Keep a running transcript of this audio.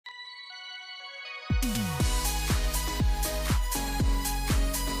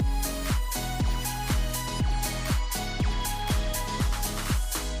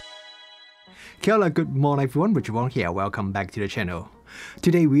Kia ora, good morning everyone, Richard here, welcome back to the channel.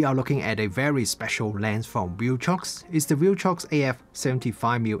 Today we are looking at a very special lens from Viltrox. It's the Viltrox AF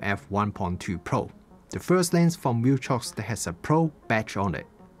 75mm f1.2 Pro. The first lens from Viltrox that has a Pro badge on it.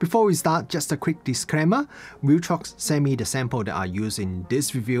 Before we start, just a quick disclaimer, Viltrox sent me the sample that I use in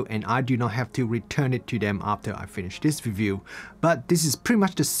this review and I do not have to return it to them after I finish this review. But this is pretty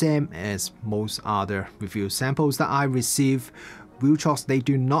much the same as most other review samples that I receive. Viltrox, they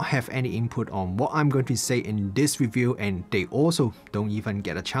do not have any input on what I'm going to say in this review, and they also don't even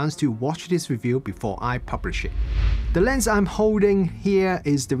get a chance to watch this review before I publish it. The lens I'm holding here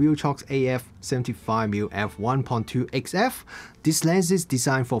is the Viltrox AF 75mm f1.2 XF. This lens is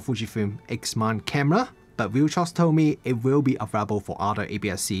designed for Fujifilm X-mount camera, but Viltrox told me it will be available for other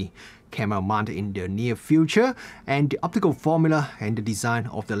APS-C camera mount in the near future, and the optical formula and the design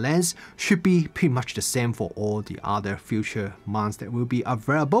of the lens should be pretty much the same for all the other future mounts that will be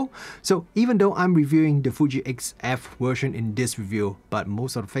available. So even though I'm reviewing the Fuji XF version in this review, but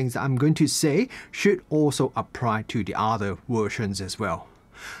most of the things that I'm going to say should also apply to the other versions as well.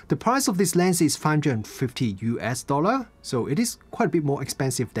 The price of this lens is $550 US, so it is quite a bit more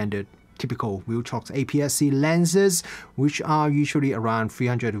expensive than the typical Viltrox APS-C lenses, which are usually around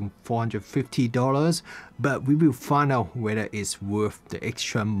 $300 to $450, but we will find out whether it's worth the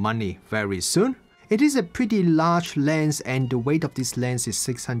extra money very soon. It is a pretty large lens and the weight of this lens is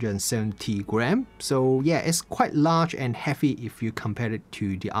 670 grams, so yeah, it's quite large and heavy if you compare it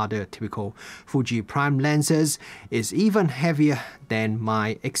to the other typical Fuji prime lenses. It's even heavier than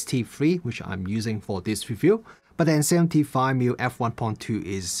my X-T3, which I'm using for this review. But then 75mm f1.2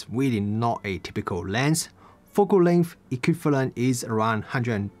 is really not a typical lens. Focal length equivalent is around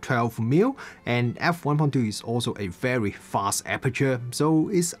 112mm, and f1.2 is also a very fast aperture, so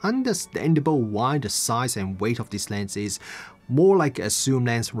it's understandable why the size and weight of this lens is more like a zoom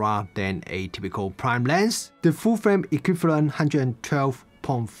lens rather than a typical prime lens. The full frame equivalent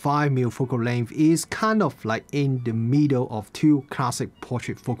 112.5mm focal length is kind of like in the middle of two classic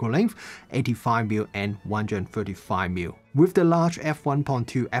portrait focal length, 85mm and 135mm. With the large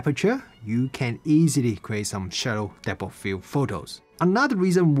f1.2 aperture, you can easily create some shallow depth of field photos. Another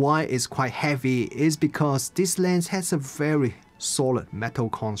reason why it's quite heavy is because this lens has a very solid metal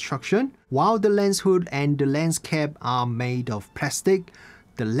construction. While the lens hood and the lens cap are made of plastic,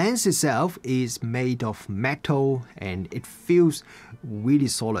 the lens itself is made of metal and it feels really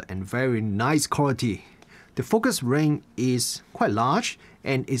solid and very nice quality. The focus ring is quite large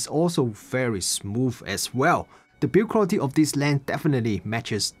and is also very smooth as well. The build quality of this lens definitely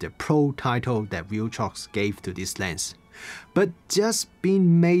matches the Pro title that Viltrox gave to this lens. But just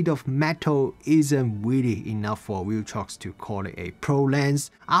being made of metal isn't really enough for Viltrox to call it a Pro lens.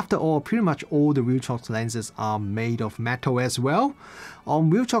 After all, pretty much all the Viltrox lenses are made of metal as well.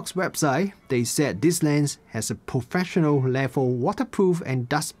 On Viltrox website, they said this lens has a professional level waterproof and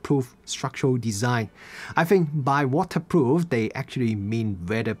dustproof structural design. I think by waterproof, they actually mean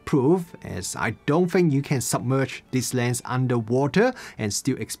weatherproof, as I don't think you can submerge this lens underwater and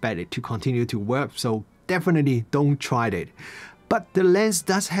still expect it to continue to work, so definitely don't try it. But the lens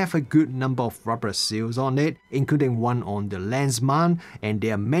does have a good number of rubber seals on it, including one on the lens mount, and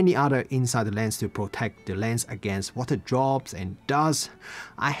there are many other inside the lens to protect the lens against water drops and dust.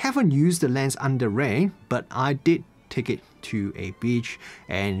 I haven't used the lens under rain, but I did take it to a beach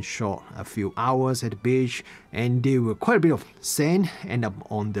and shot a few hours at the beach, and there were quite a bit of sand end up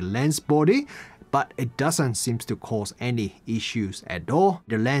on the lens body, but it doesn't seem to cause any issues at all.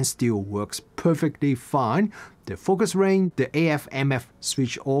 The lens still works perfectly fine. The focus ring, the AF/MF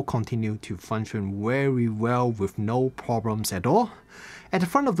switch all continue to function very well with no problems at all. At the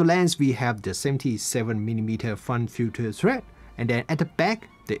front of the lens, we have the 77mm front filter thread, and then at the back,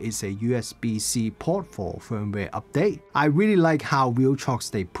 there is a USB-C port for firmware update. I really like how Viltrox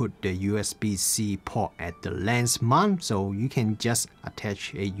they put the USB-C port at the lens mount, so you can just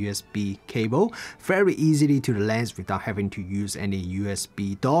attach a USB cable very easily to the lens without having to use any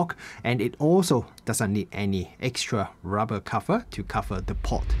USB dock, and it also doesn't need any extra rubber cover to cover the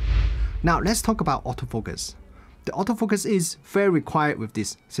port. Now let's talk about autofocus. The autofocus is very quiet with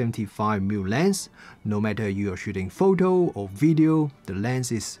this 75mm lens. No matter you are shooting photo or video, the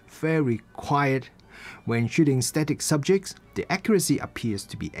lens is very quiet. When shooting static subjects, the accuracy appears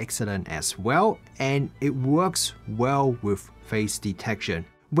to be excellent as well, and it works well with face detection.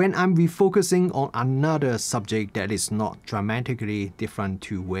 When I'm refocusing on another subject that is not dramatically different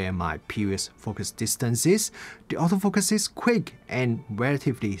to where my previous focus distance is, the autofocus is quick and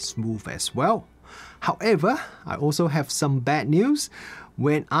relatively smooth as well. However, I also have some bad news.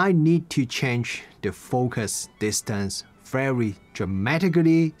 When I need to change the focus distance very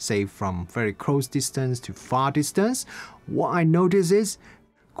dramatically, say from very close distance to far distance, what I notice is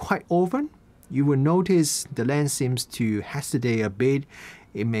quite often you will notice the lens seems to hesitate a bit.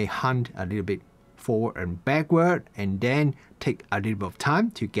 It may hunt a little bit forward and backward and then take a little bit of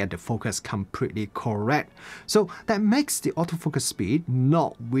time to get the focus completely correct. So that makes the autofocus speed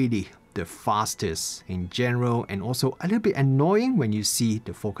not really the fastest in general, and also a little bit annoying when you see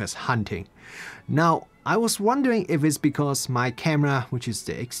the focus hunting. Now, I was wondering if it's because my camera, which is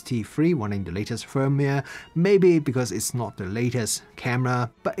the X-T3 running the latest firmware, maybe because it's not the latest camera,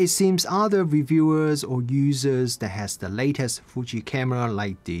 but it seems other reviewers or users that has the latest Fuji camera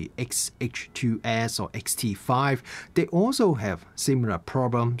like the X-H2S or X-T5, they also have similar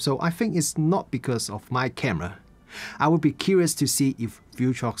problem, so I think it's not because of my camera. I would be curious to see if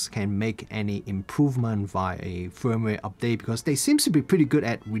Viltrox can make any improvement via a firmware update, because they seem to be pretty good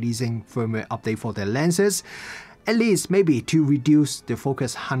at releasing firmware update for their lenses, at least maybe to reduce the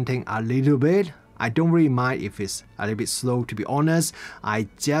focus hunting a little bit. I don't really mind if it's a little bit slow, to be honest. I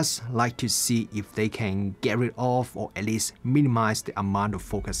just like to see if they can get rid of or at least minimize the amount of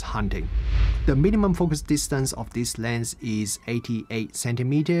focus hunting. The minimum focus distance of this lens is 88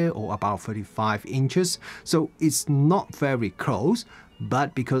 cm or about 35 inches, so it's not very close,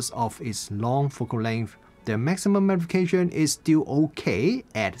 but because of its long focal length, the maximum magnification is still okay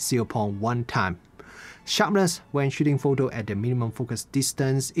at 0.1 time. Sharpness when shooting photo at the minimum focus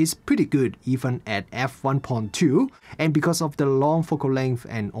distance is pretty good even at f1.2, and because of the long focal length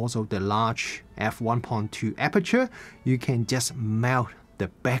and also the large f1.2 aperture, you can just melt the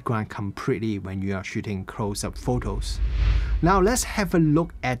background completely when you are shooting close-up photos. Now let's have a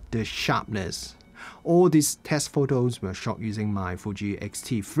look at the sharpness. All these test photos were shot using my Fuji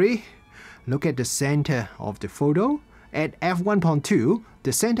X-T3. Look at the center of the photo. At f1.2,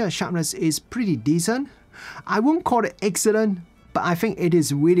 the center sharpness is pretty decent. I won't call it excellent, but I think it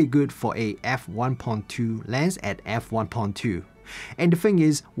is really good for a f1.2 lens at f1.2. And the thing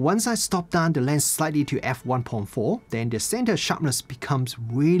is, once I stop down the lens slightly to f1.4, then the center sharpness becomes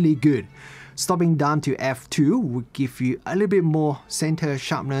really good. Stopping down to f2 would give you a little bit more center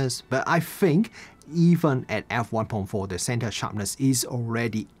sharpness, but I think even at f1.4, the center sharpness is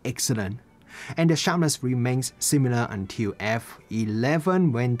already excellent. And the sharpness remains similar until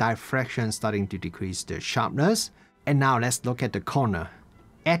f11 when diffraction starting to decrease the sharpness. And now let's look at the corner.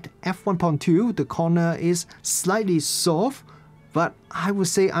 At f1.2, the corner is slightly soft, but I would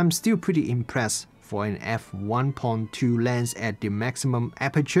say I'm still pretty impressed for an f1.2 lens at the maximum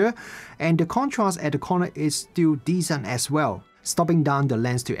aperture, and the contrast at the corner is still decent as well. Stopping down the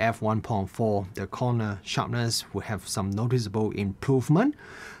lens to f1.4, the corner sharpness will have some noticeable improvement.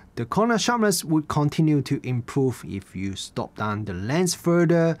 The corner sharpness would continue to improve if you stop down the lens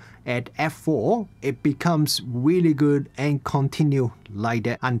further. At f4, it becomes really good and continue like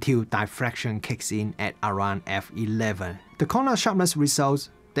that until diffraction kicks in at around f11. The corner sharpness results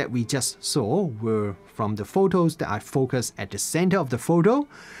that we just saw were from the photos that I focused at the center of the photo.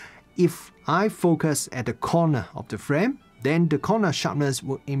 If I focus at the corner of the frame, then the corner sharpness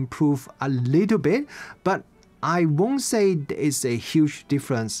will improve a little bit, but I won't say there is a huge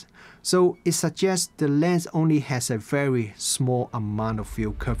difference. So it suggests the lens only has a very small amount of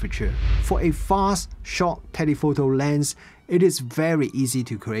field curvature. For a fast, short telephoto lens, it is very easy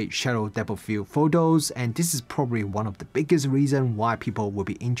to create shallow depth of field photos, and this is probably one of the biggest reasons why people will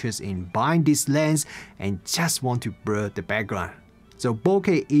be interested in buying this lens and just want to blur the background. So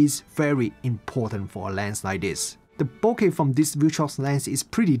bokeh is very important for a lens like this. The bokeh from this Viltrox lens is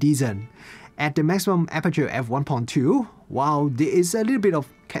pretty decent. At the maximum aperture f1.2, while there is a little bit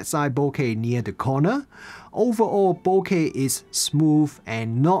of cat's eye bokeh near the corner, overall bokeh is smooth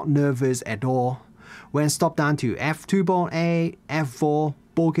and not nervous at all. When stopped down to f2.8, f4,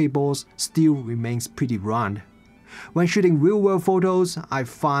 bokeh balls still remains pretty round. When shooting real-world photos, I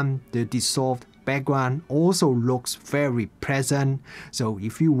found the dissolved background also looks very pleasant. So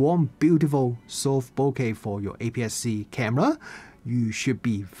if you want beautiful soft bokeh for your APS-C camera, you should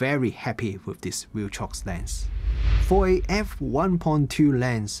be very happy with this Viltrox lens. For a f1.2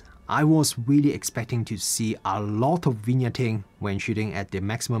 lens, I was really expecting to see a lot of vignetting when shooting at the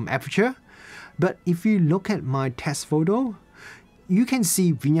maximum aperture. But if you look at my test photo, you can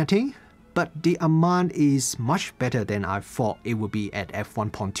see vignetting, but the amount is much better than I thought it would be at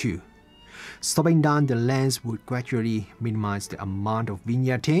f1.2. Stopping down the lens would gradually minimize the amount of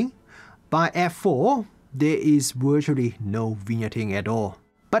vignetting. By f4, there is virtually no vignetting at all.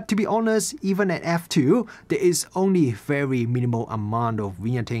 But to be honest, even at f2, there is only very minimal amount of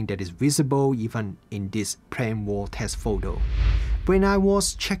vignetting that is visible even in this plain wall test photo. When I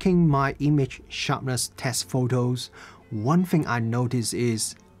was checking my image sharpness test photos, one thing I notice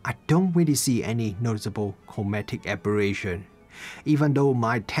is I don't really see any noticeable chromatic aberration. Even though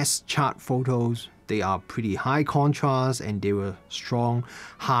my test chart photos, they are pretty high contrast and they were strong,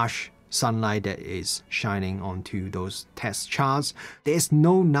 harsh sunlight that is shining onto those test charts, there's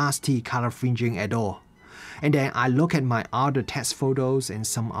no nasty color fringing at all. And then I look at my other test photos and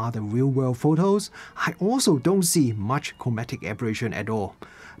some other real-world photos, I also don't see much chromatic aberration at all.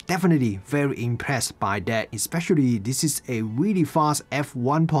 Definitely very impressed by that, especially this is a really fast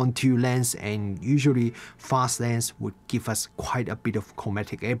f1.2 lens, and usually fast lens would give us quite a bit of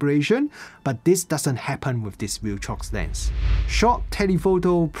chromatic aberration, but this doesn't happen with this Viltrox lens. Short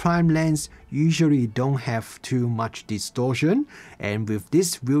telephoto prime lens usually don't have too much distortion, and with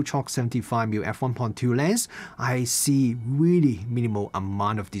this Viltrox 75mm f1.2 lens, I see really minimal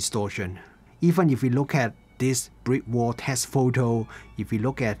amount of distortion. Even if we look at this brick wall test photo, if you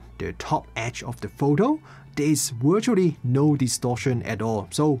look at the top edge of the photo, there is virtually no distortion at all.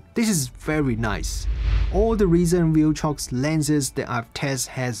 So this is very nice. All the recent Viltrox lenses that I've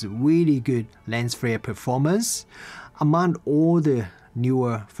tested has really good lens flare performance. Among all the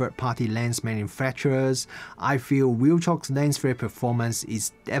newer third-party lens manufacturers, I feel Viltrox lens flare performance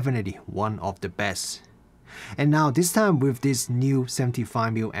is definitely one of the best. And now this time with this new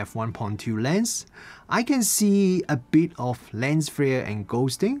 75mm f1.2 lens, I can see a bit of lens flare and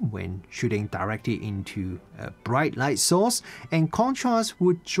ghosting when shooting directly into a bright light source, and contrast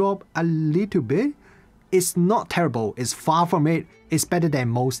would drop a little bit. It's not terrible, it's far from it. It's better than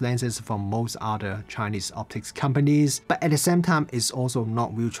most lenses from most other Chinese optics companies, but at the same time it's also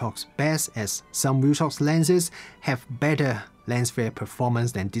not Viltrox best, as some Viltrox lenses have better lens flare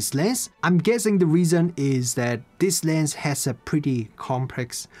performance than this lens. I'm guessing the reason is that this lens has a pretty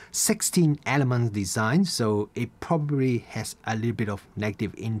complex 16 element design, so it probably has a little bit of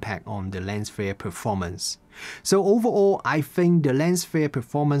negative impact on the lens flare performance. So overall, I think the lens flare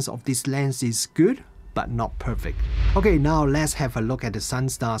performance of this lens is good, but not perfect. Okay, now let's have a look at the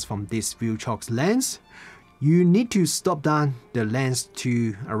Sunstars from this Viltrox lens. You need to stop down the lens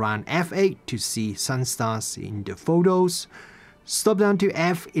to around f8 to see Sunstars in the photos. Stop down to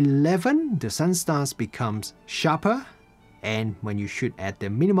f11, the Sunstars becomes sharper, and when you shoot at the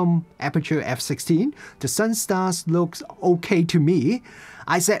minimum aperture f16, the Sunstars looks okay to me.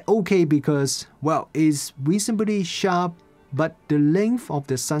 I said okay because, well, it's reasonably sharp, but the length of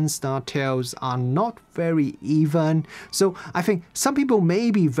the Sunstar tails are not very even, so I think some people may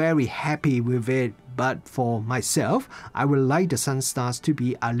be very happy with it, but for myself, I would like the Sunstars to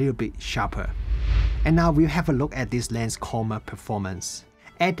be a little bit sharper. And now we'll have a look at this lens Coma performance.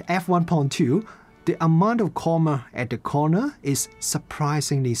 At f1.2, the amount of Coma at the corner is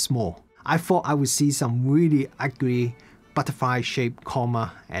surprisingly small. I thought I would see some really ugly butterfly-shaped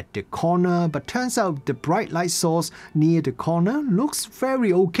Coma at the corner, but turns out the bright light source near the corner looks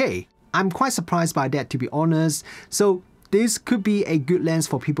very okay. I'm quite surprised by that, to be honest. So this could be a good lens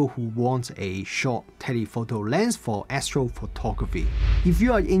for people who want a short telephoto lens for astrophotography. If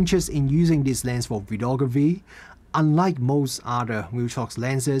you are interested in using this lens for videography, unlike most other Viltrox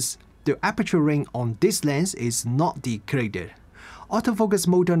lenses, the aperture range on this lens is not degraded. Autofocus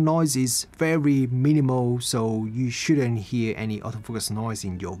motor noise is very minimal, so you shouldn't hear any autofocus noise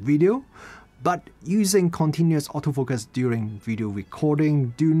in your video. But using continuous autofocus during video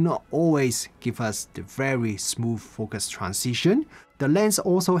recording do not always give us the very smooth focus transition. The lens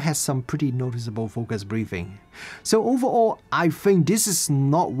also has some pretty noticeable focus breathing. So overall, I think this is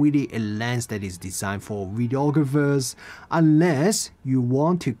not really a lens that is designed for videographers unless you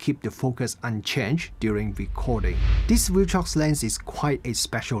want to keep the focus unchanged during recording. This Viltrox lens is quite a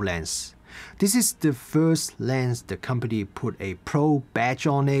special lens. This is the first lens the company put a Pro badge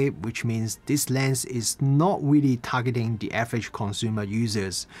on it, which means this lens is not really targeting the average consumer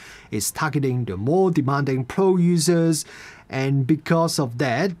users. It's targeting the more demanding Pro users, and because of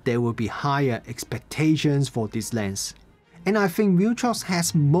that, there will be higher expectations for this lens. And I think Viltrox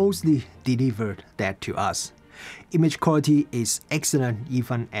has mostly delivered that to us. Image quality is excellent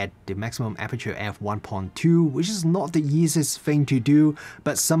even at the maximum aperture f1.2, which is not the easiest thing to do,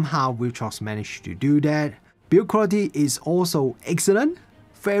 but somehow Viltrox managed to do that. Build quality is also excellent,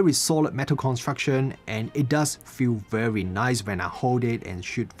 very solid metal construction, and it does feel very nice when I hold it and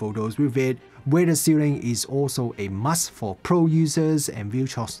shoot photos with it. Weather sealing is also a must for pro users, and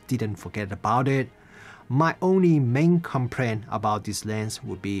Viltrox didn't forget about it. My only main complaint about this lens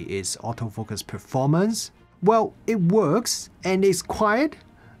would be its autofocus performance. Well, it works and it's quiet,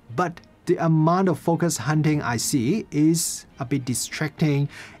 but the amount of focus hunting I see is a bit distracting,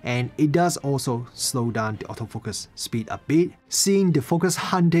 and it does also slow down the autofocus speed a bit. Seeing the focus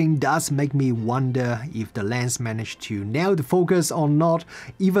hunting does make me wonder if the lens managed to nail the focus or not,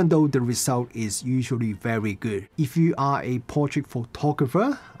 even though the result is usually very good. If you are a portrait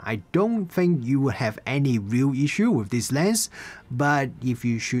photographer, I don't think you will have any real issue with this lens, but if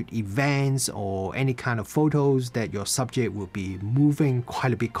you shoot events or any kind of photos that your subject will be moving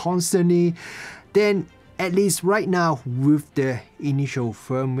quite a bit constantly, then at least right now with the initial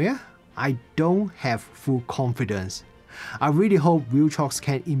firmware, I don't have full confidence. I really hope Viltrox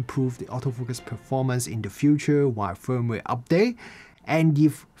can improve the autofocus performance in the future while firmware update. And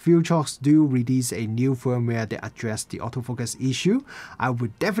if Viltrox do release a new firmware that address the autofocus issue, I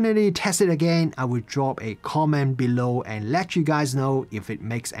would definitely test it again. I will drop a comment below and let you guys know if it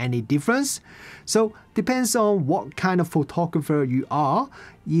makes any difference. So depends on what kind of photographer you are.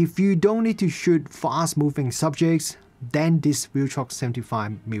 If you don't need to shoot fast moving subjects, then this Viltrox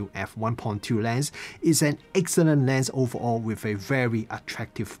 75mm f1.2 lens is an excellent lens overall with a very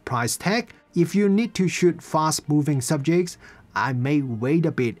attractive price tag. If you need to shoot fast moving subjects, I may wait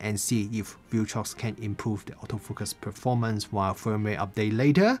a bit and see if Viltrox can improve the autofocus performance while firmware update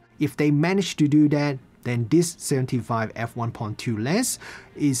later. If they manage to do that, then this 75 f1.2 lens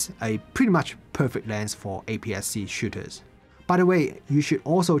is a pretty much perfect lens for APS-C shooters. By the way, you should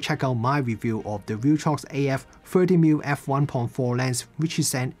also check out my review of the Viltrox AF 30mm f1.4 lens, which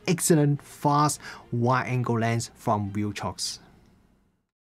is an excellent fast wide angle lens from Viltrox.